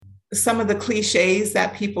some of the cliches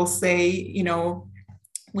that people say,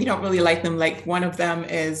 we don't really like them. Like one of them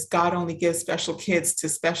is God only gives special kids to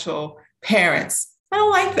special parents. I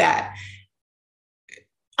don't like that.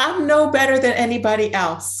 I'm no better than anybody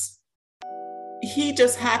else. He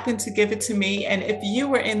just happened to give it to me. And if you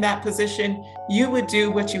were in that position, you would do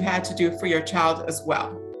what you had to do for your child as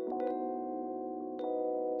well.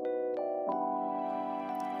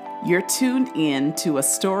 You're tuned in to A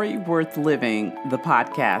Story Worth Living, the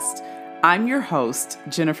podcast. I'm your host,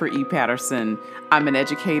 Jennifer E. Patterson. I'm an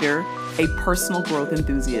educator, a personal growth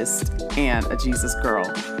enthusiast, and a Jesus girl.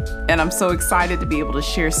 And I'm so excited to be able to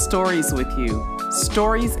share stories with you,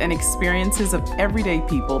 stories and experiences of everyday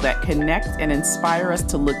people that connect and inspire us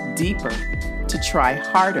to look deeper, to try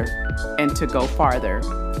harder, and to go farther.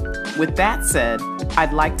 With that said,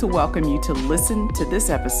 I'd like to welcome you to listen to this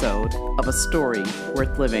episode of A Story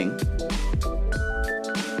Worth Living.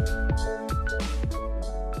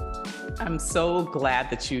 I'm so glad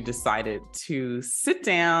that you decided to sit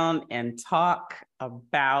down and talk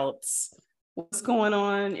about what's going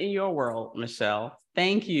on in your world, Michelle.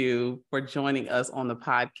 Thank you for joining us on the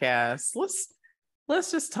podcast. Let's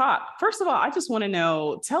just talk. First of all, I just want to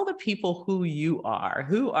know, tell the people who you are.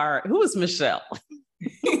 Who is Michelle?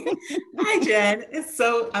 Hi, Jen.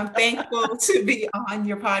 I'm thankful to be on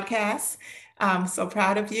your podcast. I'm so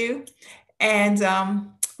proud of you. And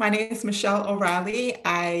my name is Michelle O'Reilly.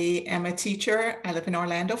 I am a teacher. I live in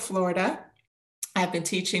Orlando, Florida. I've been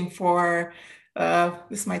teaching for,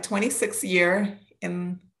 this is my 26th year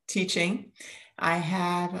in teaching. I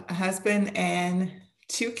have a husband and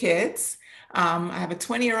 2 kids. I have a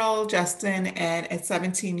 20-year-old Justin and a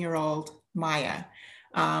 17-year-old Maya.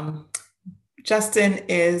 Justin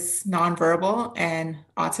is nonverbal and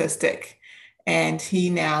autistic, and he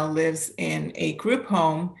now lives in a group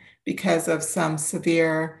home because of some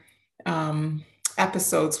severe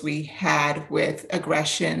episodes we had with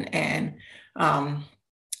aggression and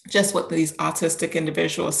just what these autistic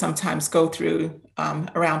individuals sometimes go through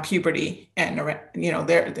around puberty. And,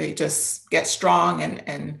 they just get strong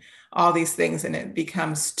and all these things, and it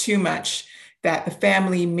becomes too much that the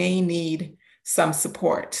family may need some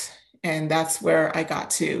support. And that's where I got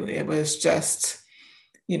to. It was just,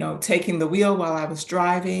 taking the wheel while I was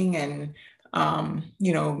driving and,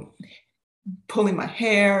 pulling my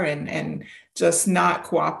hair and just not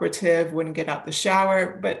cooperative, wouldn't get out the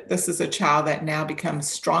shower. But this is a child that now becomes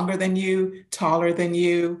stronger than you, taller than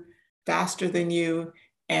you, faster than you.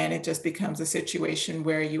 And it just becomes a situation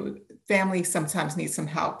where family sometimes needs some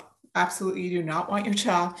help. Absolutely, you do not want your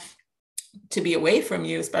child to be away from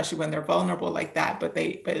you, especially when they're vulnerable like that.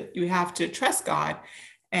 But you have to trust God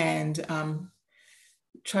and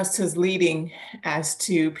trust His leading as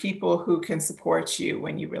to people who can support you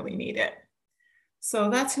when you really need it.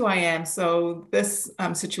 So that's who I am. So this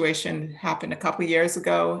situation happened a couple of years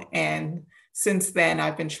ago, and since then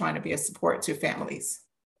I've been trying to be a support to families.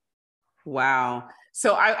 Wow.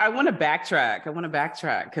 So I want to backtrack.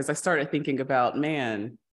 Because I started thinking about,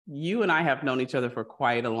 man, you and I have known each other for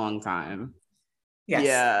quite a long time. Yes.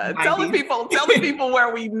 Yeah. Tell the people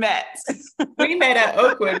where we met. We met at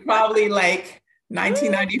Oakwood, probably like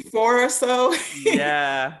 1994 or so.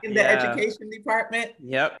 Yeah. In the education department.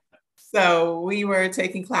 Yep. So we were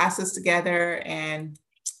taking classes together and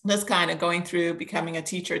just kind of going through becoming a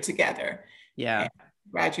teacher together. Yeah.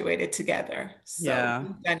 Graduated together. So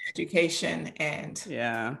we've done education and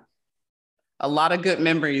a lot of good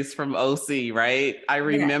memories from OC, right? I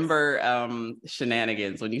remember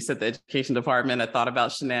shenanigans. When you said the education department, I thought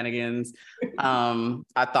about shenanigans.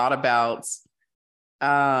 I thought about,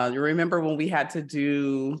 you remember when we had to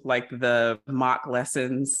do like the mock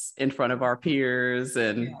lessons in front of our peers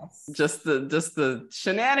and just the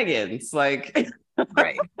shenanigans, like.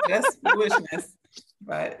 Right, just foolishness.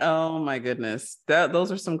 But oh my goodness,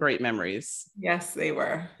 those are some great memories. Yes, they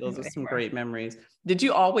were. Those are some great memories. Did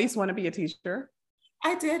you always want to be a teacher?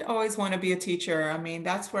 I did always want to be a teacher. I mean,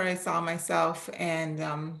 that's where I saw myself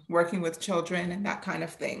and working with children and that kind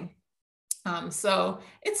of thing. So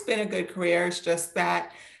it's been a good career. It's just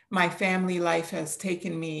that my family life has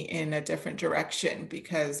taken me in a different direction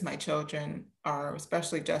because my children are,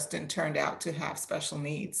 especially Justin, turned out to have special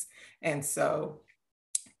needs. And so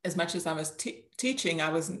as much as I was teaching,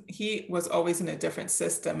 he was always in a different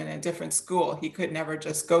system, in a different school. He could never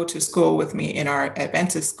just go to school with me in our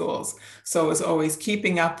Adventist schools. So it was always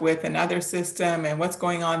keeping up with another system and what's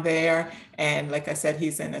going on there. And like I said,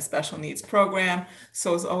 he's in a special needs program.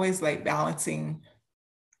 So it's always like balancing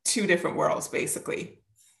 2 different worlds, basically.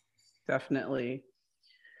 Definitely.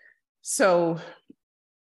 So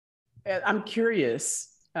I'm curious,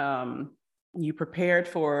 you prepared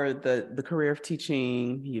for the career of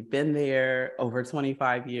teaching. You've been there over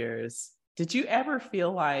 25 years. Did you ever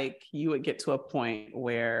feel like you would get to a point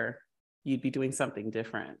where you'd be doing something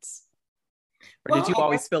different? Or did Well, you I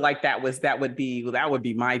always guess, feel like that would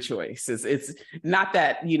be my choice? It's not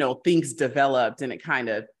that, things developed and it kind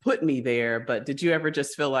of put me there, but did you ever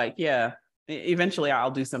just feel like, yeah, eventually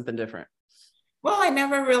I'll do something different? well, I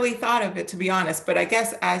never really thought of it, to be honest, but I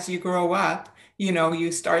guess as you grow up,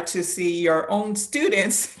 you start to see your own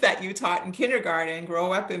students that you taught in kindergarten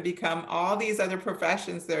grow up and become all these other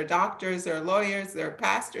professions. They're doctors, they're lawyers, they're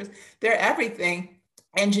pastors, they're everything,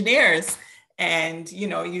 engineers. And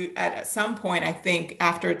you at some point, I think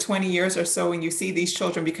after 20 years or so, when you see these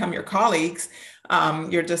children become your colleagues,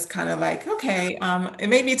 you're just kind of like, okay, it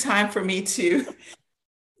may be time for me to,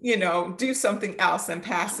 do something else and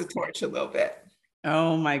pass the torch a little bit.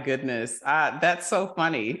 Oh my goodness. That's so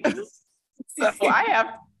funny. So I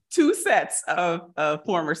have two sets of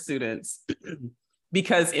former students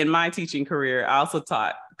because in my teaching career, I also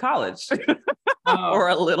taught college Oh, for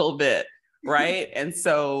a little bit, right? And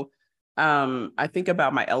so I think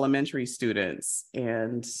about my elementary students,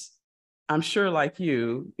 and I'm sure like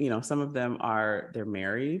some of them they're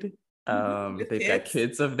married. with They've got kids.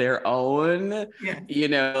 kids of their own, Yeah.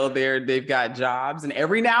 they've got jobs, and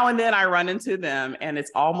every now and then I run into them and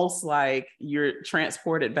it's almost like you're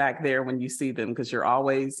transported back there when you see them because you're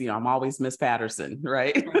always, I'm always Miss Patterson,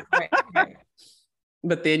 right? Right, right, right.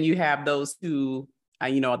 But then you have those who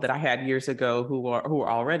that I had years ago who are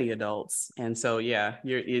already adults. And so yeah,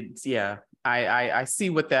 I see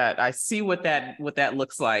what that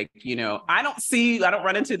looks like. I don't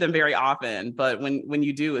run into them very often, but when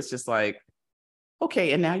you do, it's just like,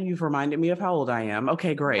 okay, and now you've reminded me of how old I am.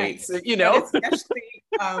 Okay, great. Right. So, And especially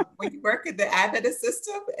when you work at the Adventist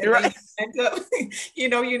system and then right. you end up,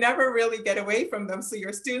 you never really get away from them. So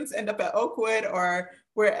your students end up at Oakwood or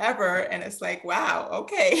wherever, and it's like, wow,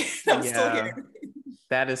 okay, I'm still Yeah. here.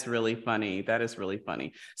 That is really funny. That is really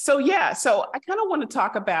funny. So yeah, so I kind of want to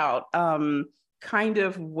talk about kind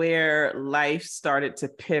of where life started to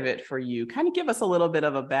pivot for you. Kind of give us a little bit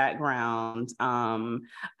of a background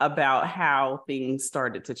about how things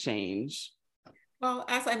started to change. Well,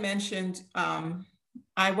 as I mentioned,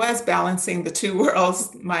 I was balancing the two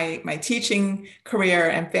worlds, my teaching career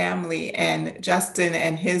and family, and Justin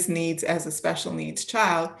and his needs as a special needs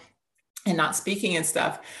child, and not speaking and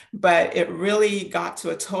stuff. But it really got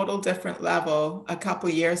to a total different level a couple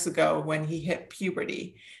years ago when he hit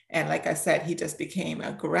puberty. And like I said, he just became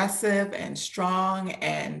aggressive and strong,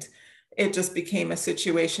 and it just became a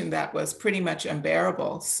situation that was pretty much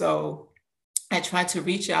unbearable. So I tried to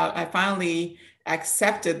reach out. I finally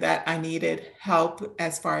accepted that I needed help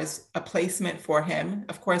as far as a placement for him.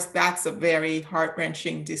 Of course, that's a very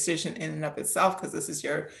heart-wrenching decision in and of itself because this is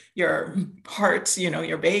your heart,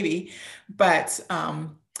 your baby. But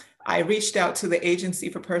I reached out to the Agency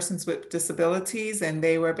for Persons with Disabilities, and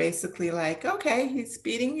they were basically like, "Okay, he's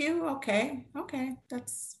beating you. Okay, okay,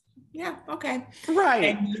 that's yeah, okay." And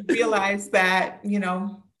Right. you realize that,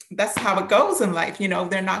 that's how it goes in life.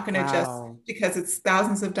 They're not going to just, Wow. because it's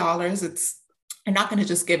thousands of dollars, they're not going to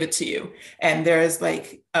just give it to you. And there's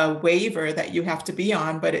like a waiver that you have to be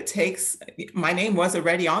on, but my name was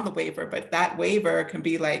already on the waiver, but that waiver can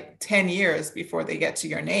be like 10 years before they get to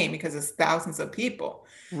your name because it's thousands of people.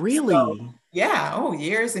 So Really? yeah, oh,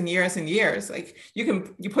 years and years and years. Like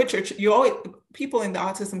you always, people in the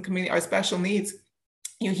autism community or special needs,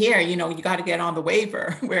 you hear, you got to get on the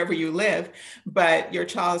waiver wherever you live, but your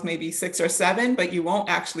child is maybe 6 or 7, but you won't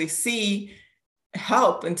actually see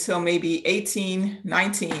help until maybe 18,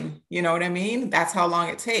 19. You know what I mean? That's how long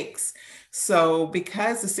it takes. So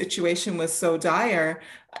because the situation was so dire,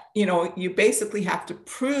 you basically have to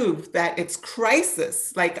prove that it's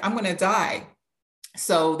crisis, like I'm going to die.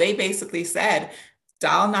 So they basically said,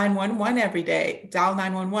 dial 911 every day, dial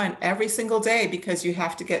 911 every single day because you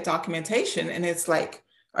have to get documentation. And it's like,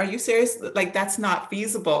 are you serious? Like, that's not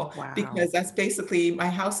feasible because Wow. that's basically my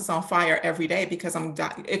house is on fire every day because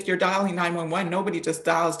if you're dialing 911, nobody just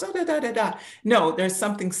dials da da da da da. No, there's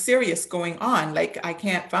something serious going on. Like, I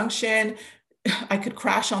can't function. I could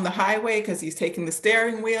crash on the highway because he's taking the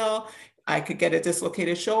steering wheel. I could get a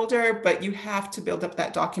dislocated shoulder, but you have to build up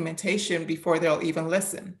that documentation before they'll even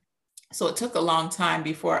listen. So it took a long time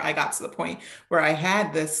before I got to the point where I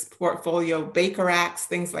had this portfolio, Baker Acts,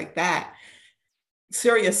 things like that,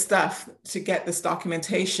 serious stuff to get this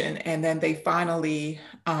documentation. And then they finally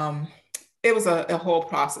it was a whole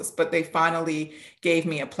process, but they finally gave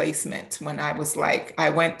me a placement when I was like, I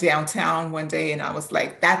went downtown one day and I was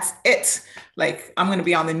like, that's it. Like, I'm going to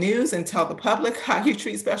be on the news and tell the public how you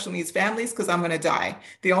treat special needs families because I'm going to die.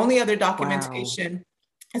 The only other Wow. documentation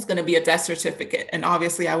is going to be a death certificate. And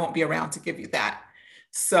obviously, I won't be around to give you that.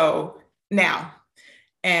 So now,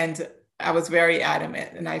 and I was very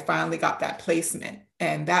adamant, and I finally got that placement.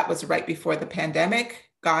 And that was right before the pandemic.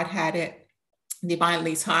 God had it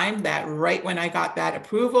divinely timed that right when I got that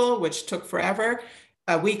approval, which took forever,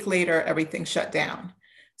 a week later, everything shut down.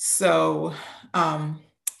 So um,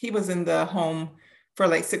 he was in the home for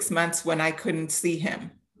like 6 months when I couldn't see him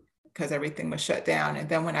because everything was shut down. And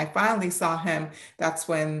then when I finally saw him, that's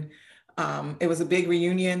when it was a big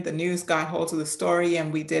reunion. The news got hold of the story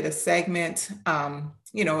and we did a segment,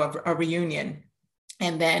 a reunion.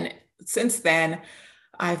 And then since then,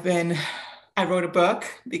 I've been I wrote a book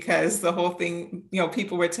because the whole thing,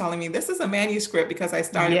 people were telling me this is a manuscript because I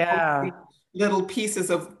started Yeah. posting little pieces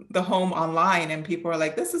of the home online and people were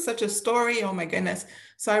like, this is such a story. Oh my goodness.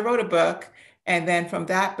 So I wrote a book. And then from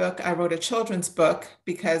that book, I wrote a children's book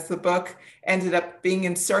because the book ended up being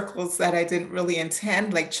in circles that I didn't really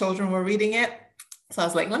intend, like children were reading it. So I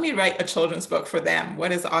was like, let me write a children's book for them.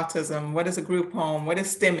 What is autism? What is a group home? What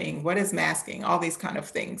is stimming? What is masking? All these kind of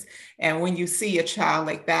things. And when you see a child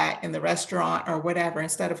like that in the restaurant or whatever,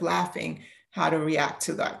 instead of laughing, how to react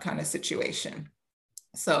to that kind of situation.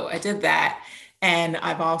 So I did that. And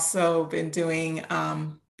I've also been doing,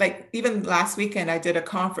 like even last weekend, I did a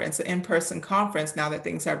conference, an in-person conference now that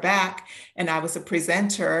things are back. And I was a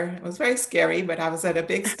presenter. It was very scary, but I was at a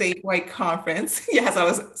big statewide conference. Yes, I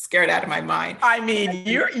was scared out of my mind. I mean,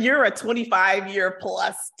 you're a 25-year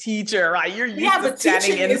plus teacher, right? You're used Yeah, to but standing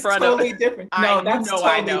teaching in is front of, totally different. I No, that's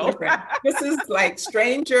I totally know. different. This is like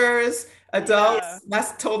strangers, Yeah. adults.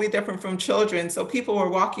 That's totally different from children. So people were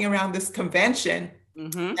walking around this convention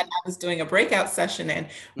Mm-hmm. that I was doing a breakout session in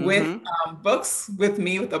with Mm-hmm. books with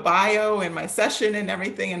me with a bio and my session and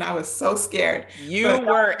everything. And I was so scared. You But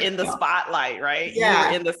were in the spotlight, right? You were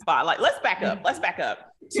yeah. in the spotlight. Let's back up. Let's back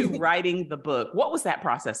up to writing the book. What was that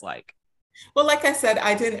process like? Well, like I said,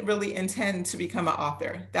 I didn't really intend to become an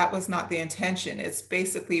author. That was not the intention. It's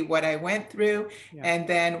basically what I went through. Yeah. And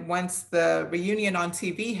then once the reunion on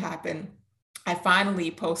TV happened, I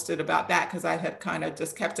finally posted about that because I had kind of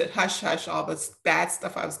just kept it hush hush, all this bad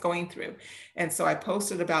stuff I was going through. And so I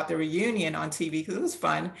posted about the reunion on TV because it was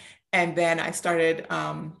fun. And then I started,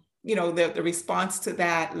 the response to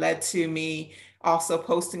that led to me also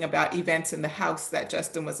posting about events in the house that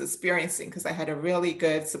Justin was experiencing because I had a really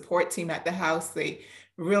good support team at the house. They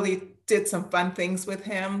really did some fun things with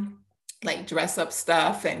him, like dress up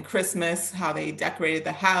stuff and Christmas, how they decorated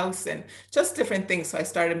the house and just different things. So I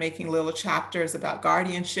started making little chapters about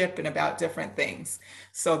guardianship and about different things.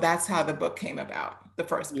 So that's how the book came about. The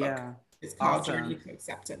first book Yeah. is called Journey Awesome. to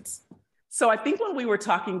Acceptance. So I think when we were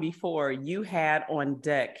talking before, you had on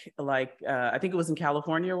deck, like, I think it was in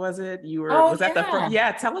California, was it? Oh Was that the first?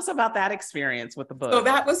 yeah. Yeah. Tell us about that experience with the So book.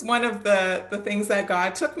 that was one of the things that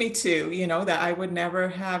God took me to, that I would never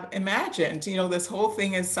have imagined. This whole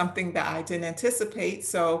thing is something that I didn't anticipate.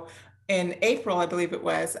 So in April, I believe it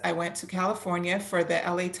was, I went to California for the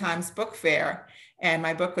LA Times Book Fair, and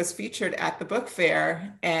my book was featured at the book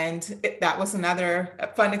fair, and that was another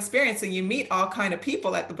fun experience. And you meet all kind of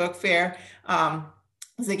people at the book fair.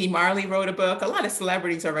 Ziggy Marley wrote a book. A lot of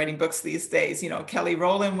celebrities are writing books these days. Kelly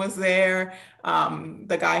Rowland was there,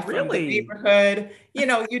 the guy from The Really? Neighborhood.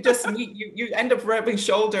 You just meet, you end up rubbing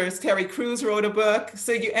shoulders. Terry Crews wrote a book.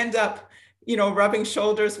 So you end up, rubbing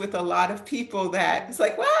shoulders with a lot of people that it's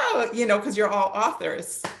like, wow, because you're all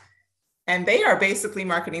authors. And they are basically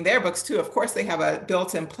marketing their books too. Of course, they have a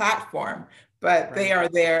built-in platform, but they Right. are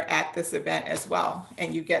there at this event as well.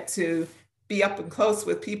 And you get to be up and close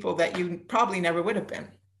with people that you probably never would have been.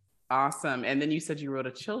 Awesome. And then you said you wrote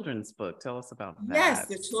a children's book. Tell us about Yes, that.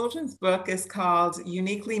 the children's book is called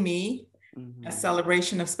Uniquely Me, a Mhm.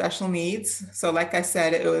 celebration of special needs. So, like I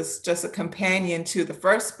said, it was just a companion to the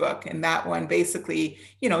first book. And that one basically,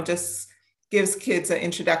 just gives kids an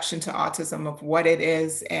introduction to autism of what it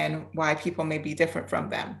is and why people may be different from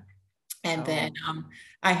them. And then Oh,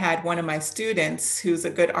 I had one of my students who's a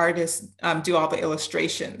good artist do all the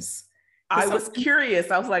illustrations. I Because was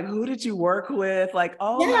curious. I was like, who did you work with? Like,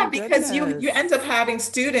 oh my yeah, because you goodness. end up having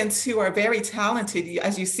students who are very talented.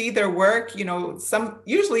 As you see their work,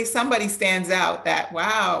 usually somebody stands out that,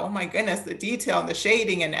 wow, oh my goodness, the detail and the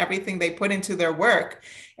shading and everything they put into their work.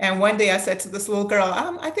 And one day I said to this little girl,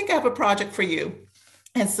 I think I have a project for you.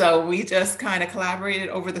 And so we just kind of collaborated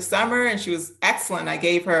over the summer, and she was excellent. I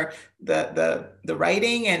gave her the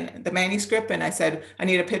writing and the manuscript, and I said, I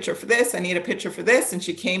need a picture for this, I need a picture for this, and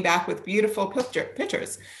she came back with beautiful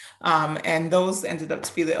pictures. And those ended up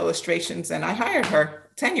to be the illustrations, and I hired her,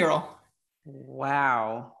 10-year-old.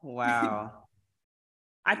 Wow. Wow.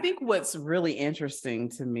 I think what's really interesting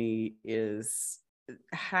to me is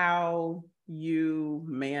how you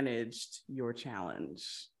managed your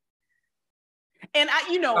challenge. And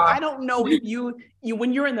I don't know if you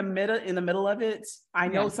when you're in the middle of it, I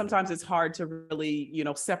know sometimes it's hard to really,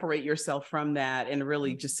 separate yourself from that and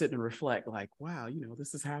really just sit and reflect like, wow,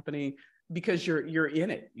 this is happening because you're in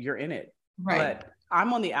it. Right. But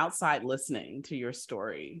I'm on the outside listening to your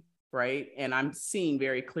story, right? And I'm seeing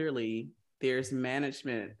very clearly there's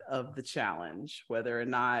management of the challenge, whether or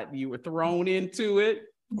not you were thrown into it.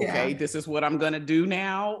 Okay, this is what I'm going to do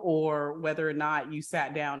now, or whether or not you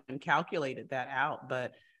sat down and calculated that out.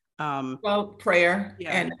 But well, prayer,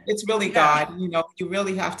 and it's really God. You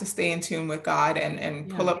really have to stay in tune with God and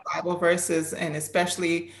pull up Bible verses, and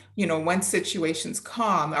especially, when situations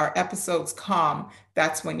calm, our episodes calm,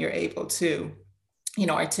 that's when you're able to,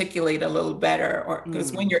 articulate a little better, or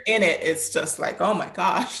because when you're in it, it's just like, oh my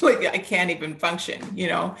gosh, like I can't even function.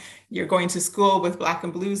 You're going to school with black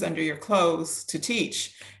and blues under your clothes to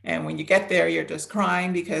teach. And when you get there, you're just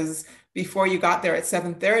crying because before you got there at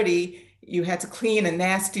 7:30, you had to clean a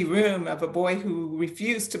nasty room of a boy who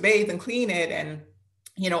refused to bathe and clean it. And,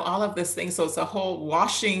 all of this thing. So it's a whole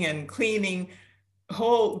washing and cleaning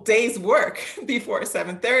whole day's work before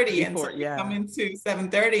 7:30, and so you come into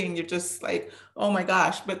 7:30 and you're just like, oh my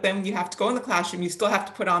gosh. But then you have to go in the classroom, you still have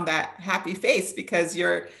to put on that happy face because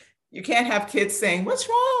you can't have kids saying, what's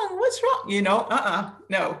wrong,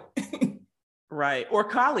 no. Right. Or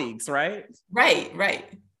colleagues, right? Right.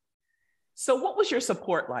 So what was your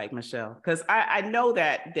support like, Michelle? Because I know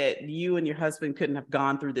that you and your husband couldn't have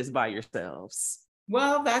gone through this by yourselves.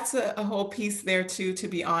 Well, that's a whole piece there too, to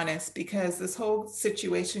be honest, because this whole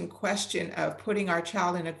question of putting our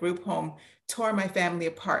child in a group home tore my family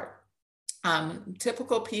apart.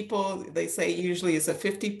 Typical people, they say usually is a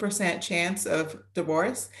 50% chance of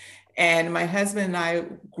divorce. And my husband and I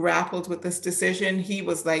grappled with this decision. He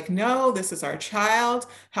was like, no, this is our child.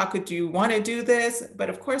 How could you want to do this? But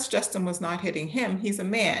of course, Justin was not hitting him. He's a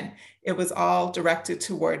man. It was all directed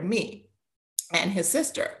toward me and his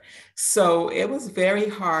sister. So it was very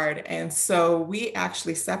hard. And so we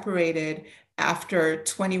actually separated after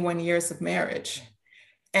 21 years of marriage.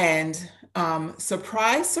 And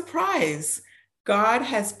surprise, surprise, God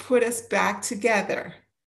has put us back together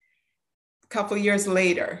a couple of years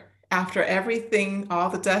later. After everything, all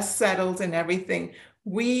the dust settled and everything,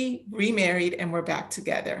 we remarried and we're back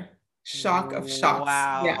together. Shock of shocks.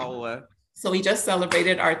 Wow. Yeah. So we just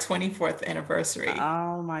celebrated our 24th anniversary.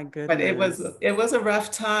 Oh my goodness. But it was a rough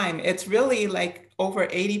time. It's really like over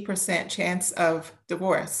 80% chance of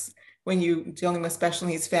divorce when you're dealing with special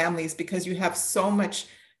needs families, because you have so much.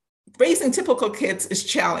 Raising typical kids is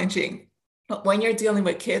challenging, but when you're dealing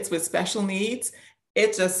with kids with special needs,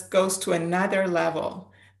 it just goes to another level.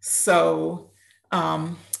 So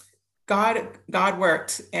God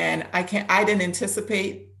worked, and I didn't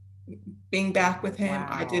anticipate being back with him. Wow.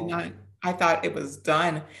 I did not. I thought it was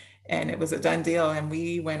done, and it was a done deal, and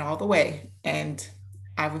we went all the way, and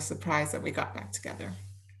I was surprised that we got back together.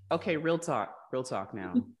 Okay, real talk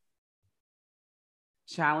now.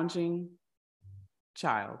 Challenging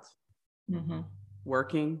child,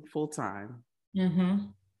 working full-time,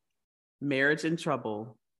 marriage in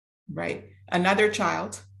trouble. Right. Another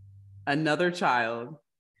child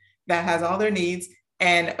that has all their needs,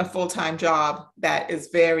 and a full-time job that is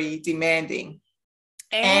very demanding.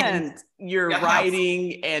 And you're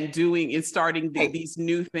writing and doing and starting these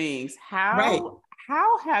new things. How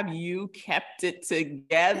have you kept it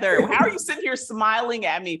together? How are you sitting here smiling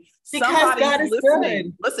at me? Because God is listening.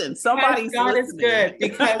 Good. Listen, somebody's God listening. Is good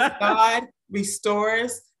because God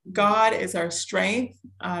restores. God is our strength.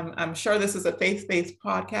 I'm sure this is a faith-based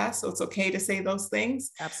podcast, so it's okay to say those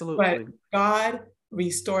things. Absolutely. But God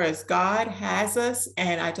restores. God has us,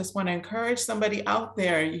 and I just want to encourage somebody out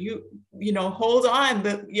there. You hold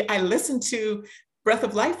on. I listen to Breath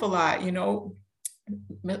of Life a lot.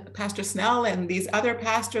 Pastor Snell and these other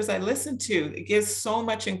pastors I listen to. It gives so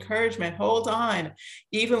much encouragement. Hold on,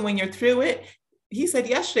 even when you're through it. He said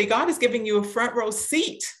yesterday, God is giving you a front row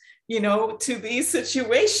seat, to these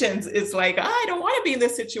situations. It's like, I don't want to be in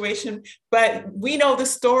this situation, but we know the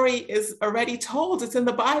story is already told. It's in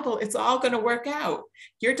the Bible. It's all going to work out.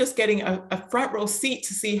 You're just getting a front row seat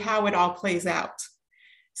to see how it all plays out.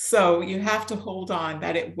 So you have to hold on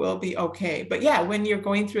that it will be okay. But yeah, when you're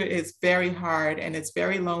going through it, it's very hard and it's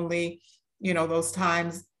very lonely, those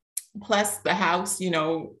times. Plus the house,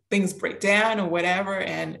 things break down or whatever,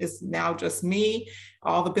 and it's now just me.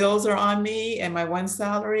 All the bills are on me and my one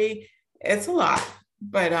salary. It's a lot,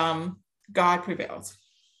 but God prevails.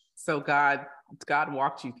 So God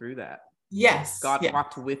walked you through that. Yes. God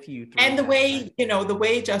walked with you through and that. The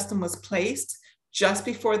way Justin was placed just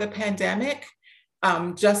before the pandemic,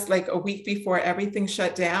 just like a week before everything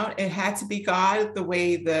shut down, it had to be God, the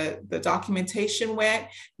way the documentation went.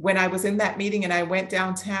 When I was in that meeting and I went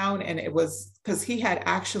downtown, and it was because he had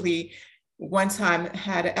actually one time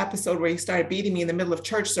had an episode where he started beating me in the middle of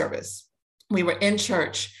church service. We were in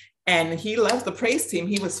church and he loved the praise team.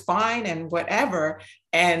 He was fine and whatever.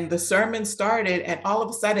 And the sermon started, and all of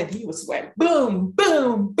a sudden he was went boom,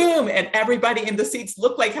 boom, boom. And everybody in the seats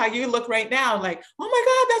looked like how you look right now. Like, oh my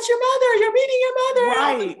God, that's your mother. You're beating your mother.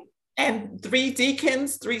 Right. And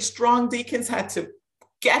three strong deacons had to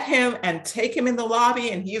get him and take him in the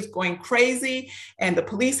lobby, and he was going crazy. And the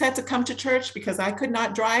police had to come to church because I could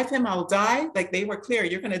not drive him. I'll die. Like, they were clear,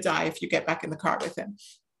 you're going to die if you get back in the car with him.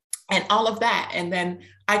 And all of that. And then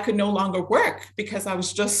I could no longer work because I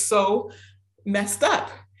was just so messed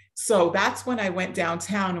up. So that's when I went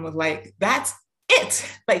downtown and was like, that's it.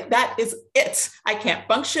 Like, that is it. I can't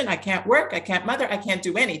function. I can't work. I can't mother. I can't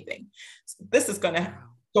do anything. So this is going to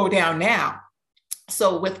go down now.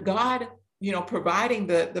 So with God, providing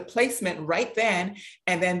the placement right then,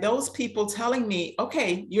 and then those people telling me,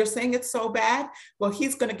 okay, you're saying it's so bad. Well,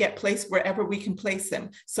 he's going to get placed wherever we can place him.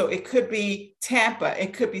 So it could be Tampa,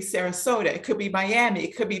 it could be Sarasota, it could be Miami,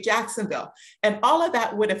 it could be Jacksonville. And all of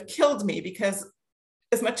that would have killed me, because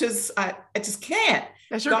as much as I just can't.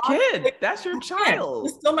 That's your kid. That's your child.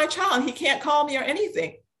 It's still my child. He can't call me or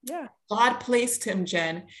anything. Yeah. God placed him,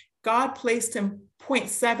 Jen. God placed him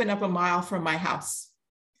 0.7 of a mile from my house.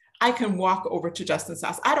 I can walk over to Justin's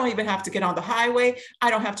house. I don't even have to get on the highway.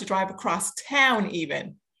 I don't have to drive across town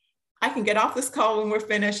even. I can get off this call when we're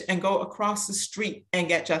finished and go across the street and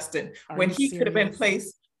get Justin, when he could have been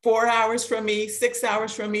placed 4 hours from me, 6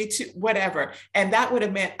 hours from me, to whatever. And that would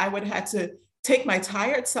have meant I would have had to take my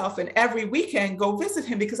tired self and every weekend go visit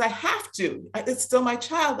him, because I have to. It's still my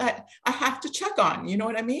child that I have to check on. You know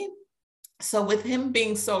what I mean? So with him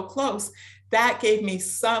being so close, that gave me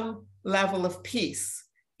some level of peace.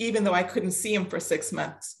 Even though I couldn't see him for 6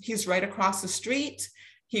 months. He's right across the street.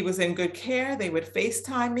 He was in good care. They would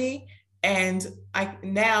FaceTime me. And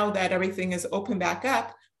now that everything is open back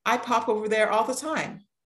up, I pop over there all the time.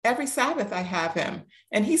 Every Sabbath I have him,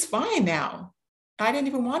 and he's fine now. I didn't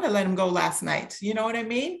even want to let him go last night. You know what I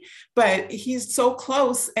mean? But he's so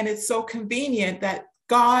close, and it's so convenient that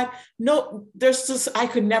God, I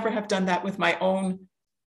could never have done that with my own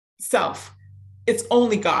self. It's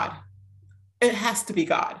only God. It has to be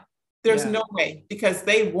God. There's no way, because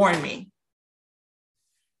they warned me.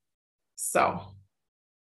 So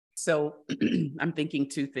I'm thinking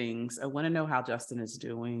two things. I want to know how Justin is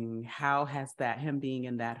doing. How has him being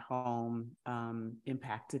in that home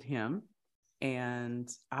impacted him? And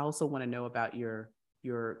I also want to know about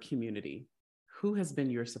your community. Who has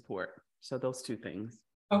been your support? So those two things.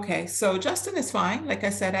 Okay, so Justin is fine. Like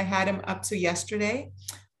I said, I had him up to yesterday.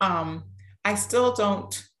 I still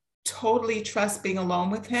don't totally trust being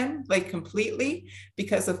alone with him, like completely,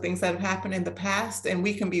 because of things that have happened in the past. And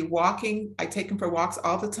we can be walking. I take him for walks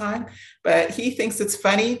all the time, but he thinks it's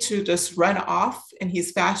funny to just run off, and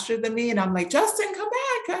he's faster than me. And I'm like, Justin, come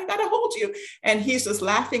back. I gotta hold you. And he's just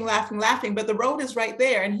laughing, but the road is right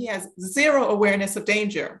there, and he has zero awareness of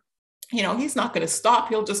danger. He's not going to stop.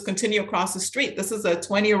 He'll just continue across the street. This is a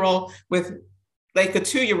 20-year-old with like a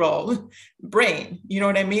 2-year-old brain, you know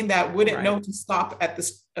what I mean? That wouldn't know to stop at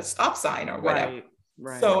a stop sign or whatever.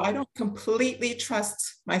 Right. So I don't completely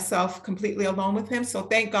trust myself completely alone with him. So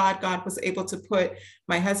thank God, God was able to put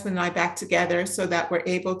my husband and I back together so that we're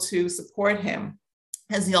able to support him,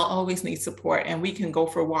 as he'll always need support, and we can go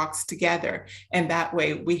for walks together. And that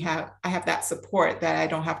way I have that support, that I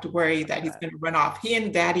don't have to worry that he's going to run off. He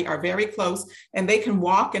and Daddy are very close, and they can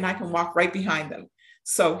walk, and I can walk right behind them.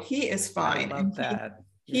 So he is fine. I love that.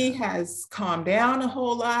 He has calmed down a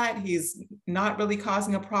whole lot. He's not really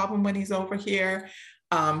causing a problem when he's over here.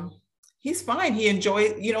 He's fine. He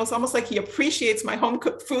enjoys, it's almost like he appreciates my home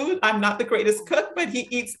cooked food. I'm not the greatest cook, but he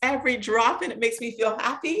eats every drop, and it makes me feel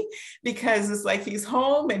happy, because it's like he's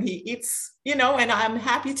home and he eats, and I'm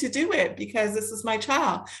happy to do it because this is my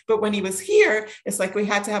child. But when he was here, it's like we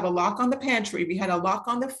had to have a lock on the pantry. We had a lock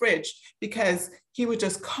on the fridge, because he would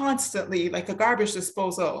just constantly, like a garbage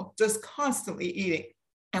disposal, just constantly eating.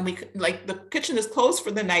 And we could, like, the kitchen is closed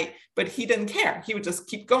for the night, but he didn't care. He would just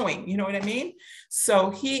keep going. You know what I mean? So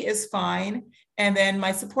he is fine. And then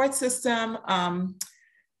my support system,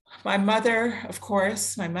 my mother, of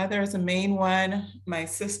course, my mother is the main one. My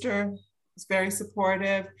sister is very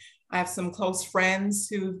supportive. I have some close friends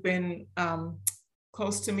who've been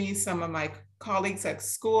close to me. Some of my colleagues at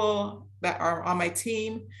school that are on my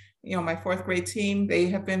team, you know, my fourth grade team, they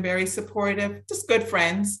have been very supportive, just good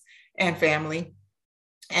friends and family.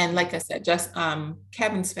 And like I said, just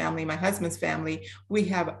Kevin's family, my husband's family, we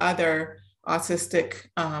have other autistic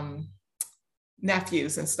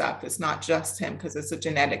nephews and stuff. It's not just him because it's a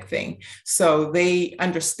genetic thing. So they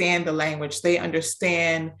understand the language. They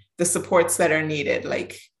understand the supports that are needed.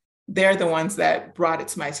 Like, they're the ones that brought it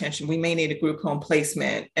to my attention. We may need a group home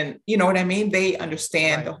placement. And you know what I mean? They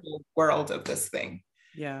understand the whole world of this thing.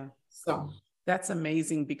 Yeah. So that's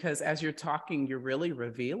amazing, because as you're talking, you're really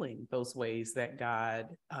revealing those ways that God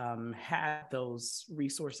had those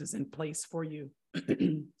resources in place for you.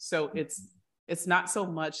 So it's not so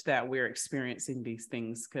much that we're experiencing these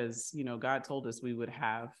things, because, you know, God told us we would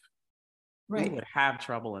have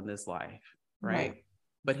trouble in this life, right?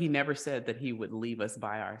 But he never said that he would leave us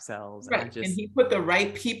by ourselves. Right. And he put the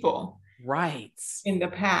right people in the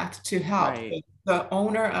path to help. Right. The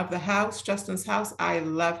owner of the house, Justin's house, I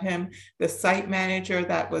love him. The site manager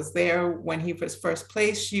that was there when he was first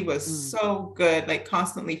placed, she was so good, like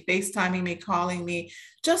constantly FaceTiming me, calling me,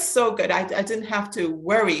 just so good. I didn't have to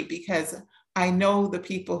worry because I know the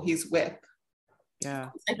people he's with. Yeah.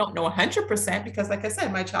 I don't know 100% because, like I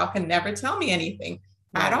said, my child can never tell me anything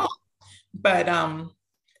at all. But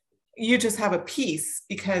you just have a peace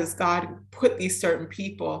because God put these certain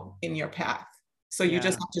people in your path. So you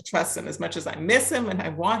just have to trust him. As much as I miss him and I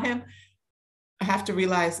want him, I have to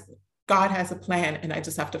realize God has a plan and I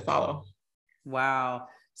just have to follow. Wow.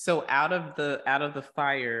 So out of the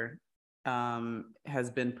fire has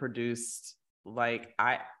been produced, like,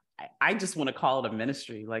 I just want to call it a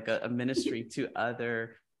ministry, like a ministry to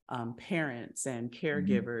other parents and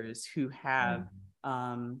caregivers who have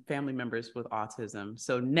family members with autism.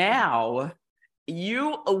 So now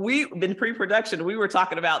we in pre-production, we were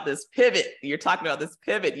talking about this pivot. You're talking about this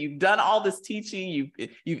pivot. You've done all this teaching.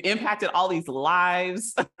 You've impacted all these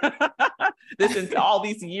lives, all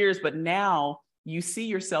these years, but now you see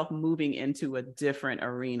yourself moving into a different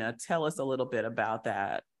arena. Tell us a little bit about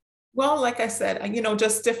that. Well, like I said, you know,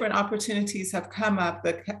 just different opportunities have come up.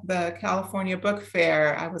 The California Book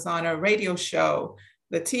Fair, I was on a radio show,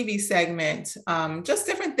 the TV segment, just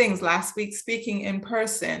different things. Last week, speaking in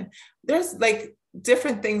person. There's like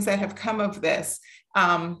different things that have come of this.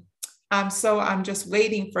 So I'm just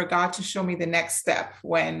waiting for God to show me the next step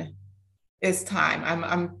when it's time.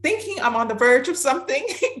 I'm thinking I'm on the verge of something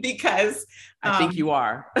because I think you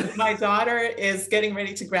are. My daughter is getting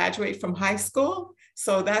ready to graduate from high school.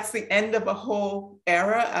 So that's the end of a whole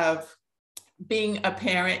era of being a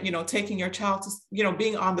parent, you know, taking your child to, you know,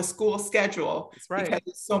 being on the school schedule. That's right. Because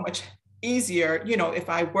it's so much easier, you know, if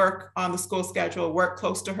I work on the school schedule, work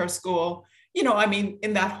close to her school, you know, I mean,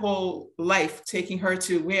 in that whole life, taking her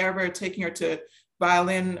to wherever, taking her to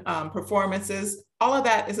violin performances, all of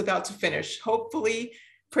that is about to finish. Hopefully,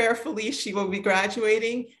 prayerfully, she will be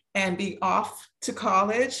graduating and be off to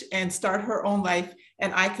college and start her own life.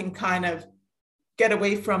 And I can kind of get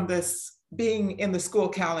away from this being in the school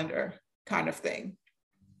calendar kind of thing.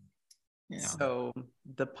 You know? So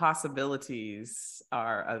the possibilities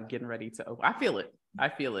are getting ready to open. I feel it.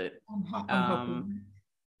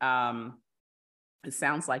 It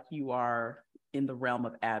sounds like you are in the realm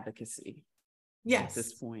of advocacy. Yes. At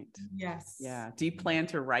this point. Yes. Yeah. Do you plan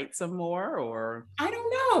to write some more, or? I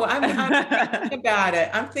don't know. I'm thinking about it.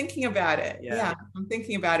 I'm thinking about it. Yeah. I'm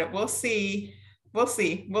thinking about it. We'll see.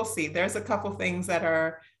 There's a couple things that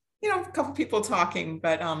are, you know, a couple people talking,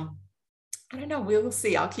 but I don't know. We'll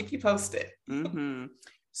see. I'll keep you posted. Mm-hmm.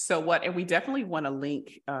 So and we definitely want to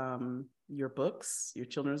link your books, your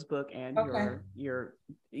children's book, and your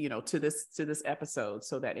you know, to this episode,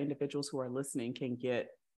 so that individuals who are listening can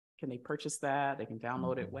they purchase that? They can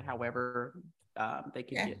download it, however they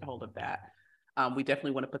can get hold of that. We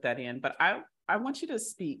definitely want to put that in, but I want you to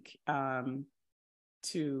speak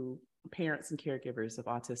to parents and caregivers of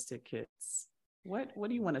autistic kids. What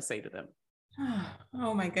do you want to say to them?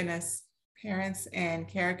 Oh my goodness. Parents and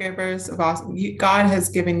caregivers of autism, God has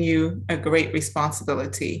given you a great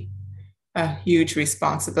responsibility, a huge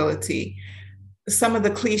responsibility. Some of the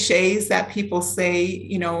cliches that people say,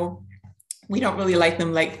 you know, we don't really like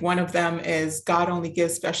them. Like, one of them is God only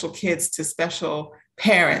gives special kids to special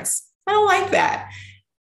parents. I don't like that.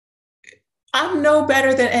 I'm no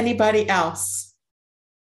better than anybody else.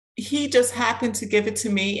 he just happened to give it to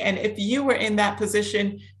me. And if you were in that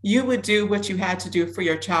position, you would do what you had to do for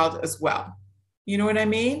your child as well. You know what I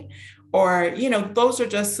mean? Or, those are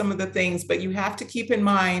just some of the things, but you have to keep in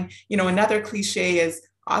mind, another cliche is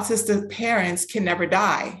autistic parents can never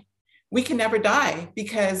die. We can never die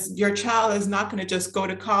because your child is not going to just go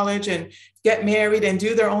to college and get married and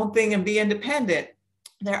do their own thing and be independent.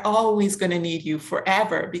 They're always going to need you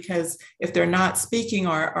forever, because if they're not speaking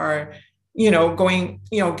or going,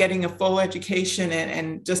 getting a full education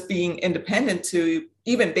and just being independent to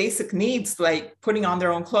even basic needs like putting on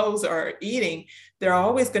their own clothes or eating, they're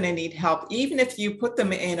always going to need help. Even if you put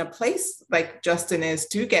them in a place like Justin is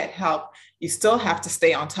to get help, you still have to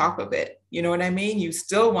stay on top of it. You know what I mean? You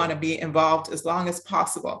still want to be involved as long as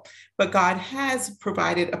possible. But God has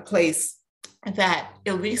provided a place that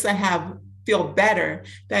at least I feel better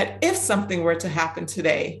that if something were to happen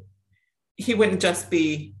today, he wouldn't just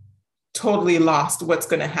be totally lost what's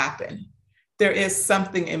going to happen. There is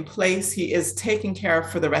something in place. He is taken care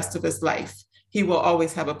of for the rest of his life. He will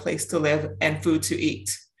always have a place to live and food to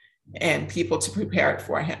eat and people to prepare it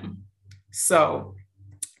for him. So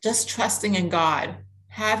just trusting in God,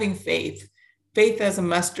 having faith as a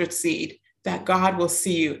mustard seed, that God will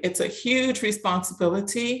see you. It's a huge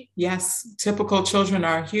responsibility. Yes, typical children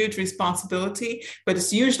are a huge responsibility, but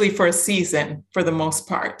it's usually for a season for the most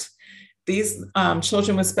part. These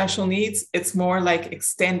children with special needs, it's more like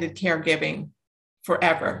extended caregiving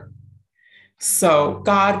forever. So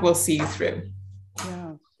God will see you through.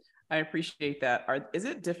 Yeah, I appreciate that. Is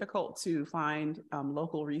it difficult to find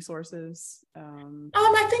local resources?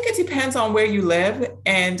 I think it depends on where you live,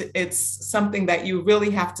 and it's something that you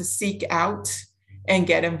really have to seek out and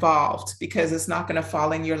get involved, because it's not going to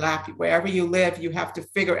fall in your lap. Wherever you live, you have to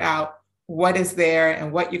figure out what is there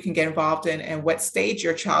and what you can get involved in and what stage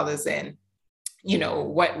your child is in.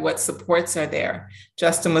 What supports are there.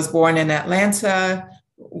 Justin was born in Atlanta.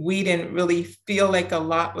 We didn't really feel like a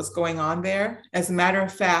lot was going on there. As a matter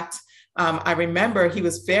of fact, I remember he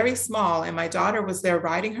was very small and my daughter was there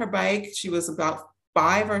riding her bike. She was about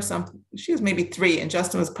 5 or something. She was maybe 3 and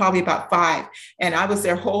Justin was probably about 5. And I was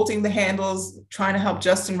there holding the handles, trying to help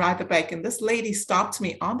Justin ride the bike. And this lady stopped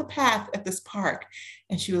me on the path at this park.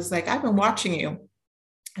 And she was like, I've been watching you.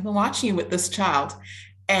 I've been watching you with this child.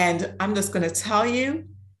 And I'm just going to tell you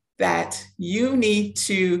that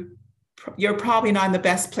you're probably not in the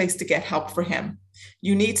best place to get help for him.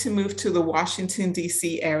 You need to move to the Washington,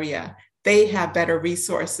 D.C. area. They have better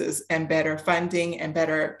resources and better funding and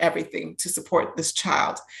better everything to support this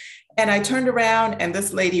child. And I turned around and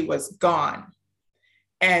this lady was gone.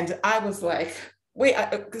 And I was like, wait,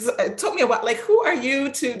 it took me a while. Like, who are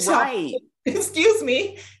you to tell me? Excuse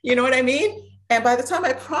me. You know what I mean? And by the time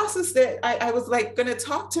I processed it, I was like going to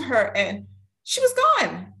talk to her and she was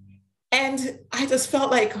gone. And I just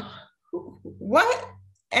felt like, what?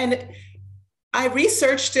 And I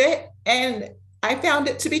researhed it and I found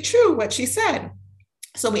it to be true, what she said.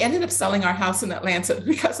 So we ended up selling our house in Atlanta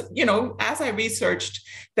because, as I researched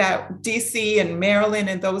that DC and Maryland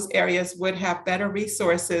and those areas would have better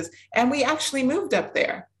resources. And we actually moved up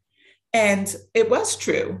there. And it was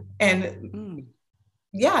true. And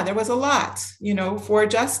yeah, there was a lot, for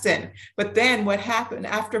Justin. But then what happened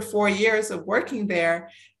after 4 years of working there,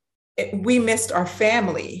 we missed our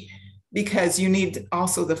family, because you need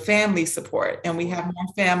also the family support. And we have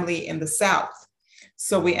more family in the South.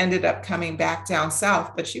 So we ended up coming back down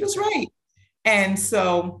South, but she was right. And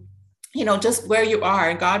so, just where you are,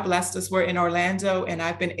 and God blessed us, we're in Orlando, and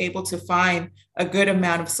I've been able to find a good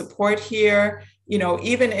amount of support here.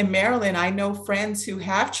 Even in Maryland, I know friends who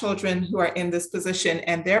have children who are in this position,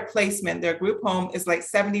 and their placement, their group home is like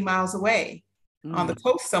 70 miles away on the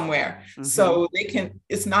coast somewhere. Mm-hmm. So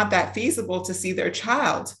it's not that feasible to see their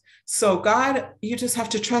child. So God, you just have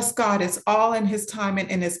to trust God. It's all in his time and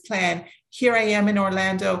in his plan. Here I am in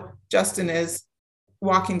Orlando. Justin is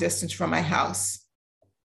walking distance from my house.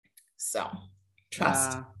 So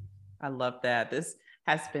trust. I love that. This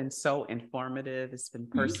has been so informative. It's been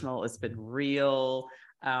personal. It's been real.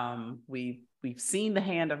 We've seen the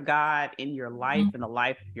hand of God in your life and the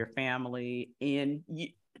life of your family, and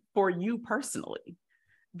for you personally,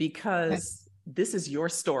 because this is your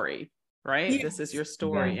story, right? Yes. This is your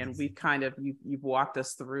story. Yes. And we've you've walked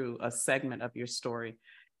us through a segment of your story.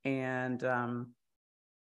 And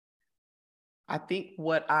I think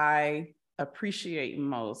what I appreciate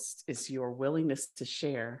most is your willingness to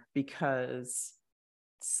share, because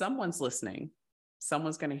someone's listening.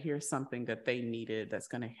 Someone's going to hear something that they needed that's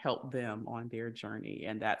going to help them on their journey.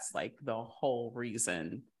 And that's like the whole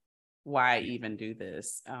reason why I even do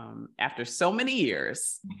this. After so many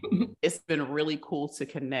years, it's been really cool to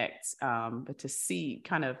connect, but to see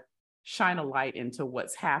kind of shine a light into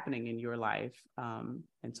what's happening in your life. And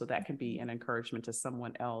so that can be an encouragement to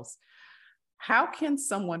someone else. How can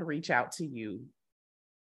someone reach out to you?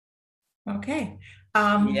 Okay.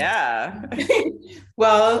 Yeah.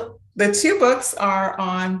 Well, the 2 books are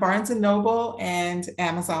on Barnes and Noble and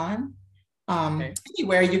Amazon, Okay.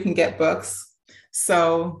 anywhere you can get books.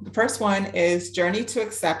 So the first one is Journey to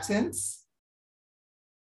Acceptance,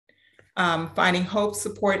 Finding Hope,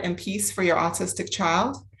 Support, and Peace for Your Autistic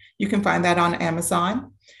Child. You can find that on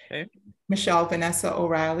Amazon. Okay. Michelle Vanessa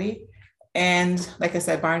O'Reilly. And like I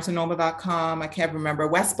said, barnesandnoble.com. I can't remember.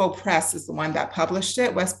 Westbow Press is the one that published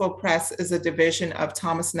it. Westbow Press is a division of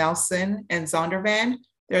Thomas Nelson and Zondervan.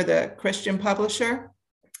 They're the Christian publisher,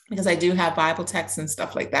 because I do have Bible texts and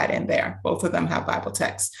stuff like that in there. Both of them have Bible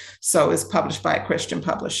texts. So it's published by a Christian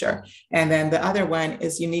publisher. And then the other one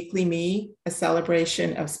is Uniquely Me, A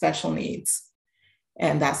Celebration of Special Needs.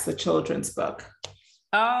 And that's the children's book.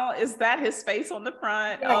 Oh, is that his face on the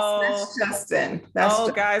front? Yes, Oh, that's Justin. That's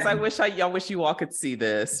Justin. Guys, I wish you all could see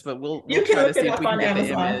this, but we'll try to see if we can get the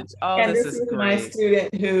image. Oh, and this this is great. My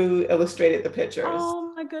student who illustrated the pictures.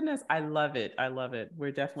 Oh my goodness, I love it. I love it.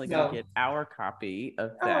 We're definitely going to get our copy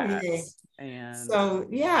of that. And so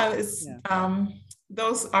it's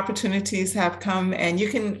those opportunities have come, and you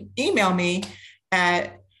can email me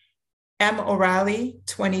at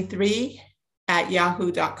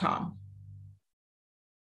moreilly23@yahoo.com.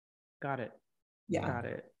 Got it. Yeah. Got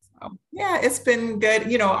it. Yeah, it's been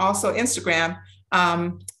good. Also Instagram,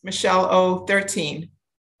 Michelle O13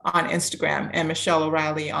 on Instagram, and Michelle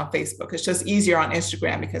O'Reilly on Facebook. It's just easier on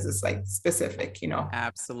Instagram because it's like specific,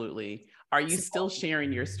 Absolutely. Are you still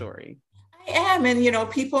sharing your story? I am. And,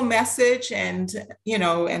 people message and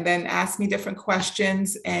then ask me different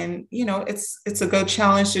questions. And, it's a good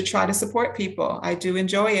challenge to try to support people. I do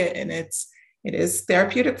enjoy it. And it is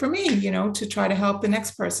therapeutic for me, to try to help the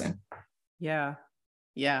next person. Yeah.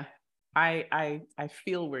 Yeah. I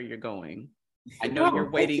feel where you're going. I know you're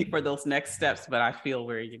waiting for those next steps, but I feel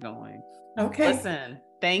where you're going. Okay. Listen,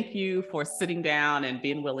 thank you for sitting down and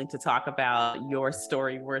being willing to talk about your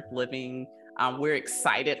story worth living. We're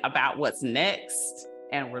excited about what's next,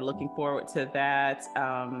 and we're looking forward to that.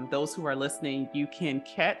 Those who are listening, you can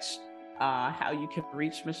catch how you can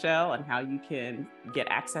reach Michelle and how you can get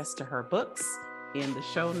access to her books in the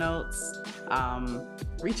show notes.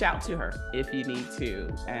 Reach out to her if you need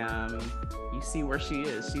to. You see where she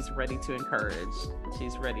is. She's ready to encourage.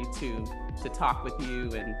 She's ready to talk with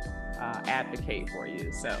you and advocate for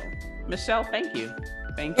you. So, Michelle, thank you.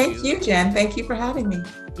 Thank you, Jen. Thank you for having me.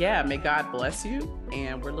 Yeah, may God bless you.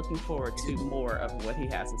 And we're looking forward to more of what he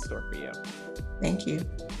has in store for you. Thank you.